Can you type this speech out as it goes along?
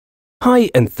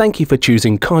Hi, and thank you for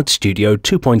choosing Card Studio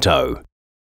 2.0.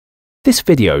 This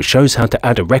video shows how to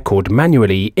add a record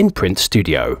manually in Print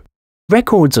Studio.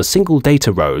 Records are single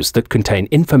data rows that contain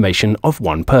information of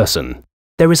one person.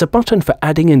 There is a button for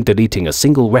adding and deleting a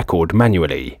single record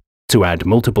manually. To add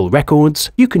multiple records,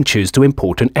 you can choose to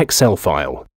import an Excel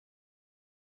file.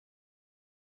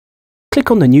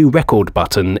 Click on the New Record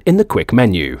button in the Quick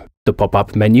menu. The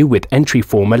pop-up menu with entry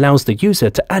form allows the user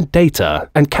to add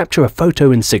data and capture a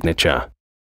photo and signature.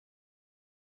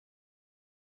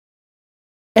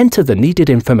 Enter the needed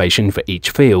information for each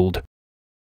field.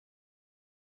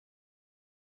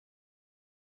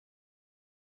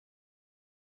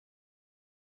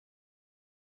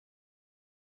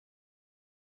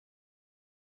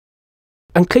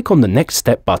 And click on the Next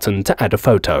Step button to add a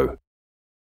photo.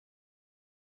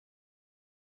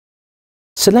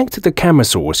 Select the camera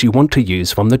source you want to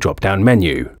use from the drop-down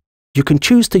menu. You can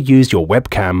choose to use your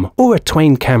webcam or a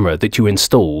Twain camera that you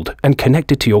installed and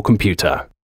connected to your computer.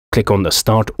 Click on the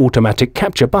Start Automatic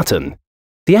Capture button.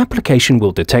 The application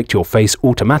will detect your face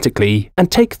automatically and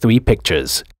take 3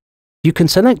 pictures. You can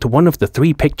select one of the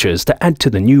 3 pictures to add to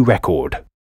the new record.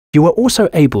 You are also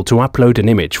able to upload an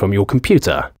image from your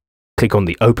computer. Click on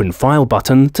the Open File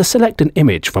button to select an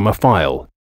image from a file.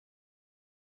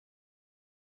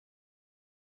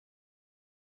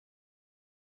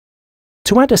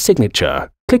 To add a signature,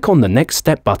 click on the Next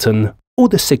Step button or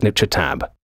the Signature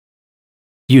tab.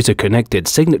 Use a connected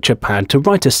signature pad to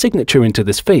write a signature into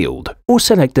this field, or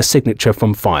select a signature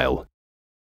from File.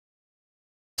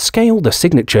 Scale the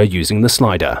signature using the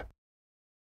slider.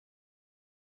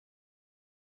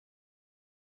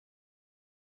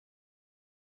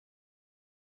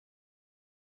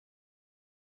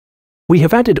 We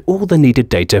have added all the needed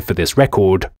data for this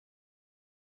record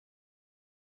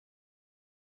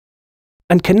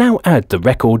and can now add the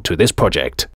record to this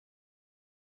project.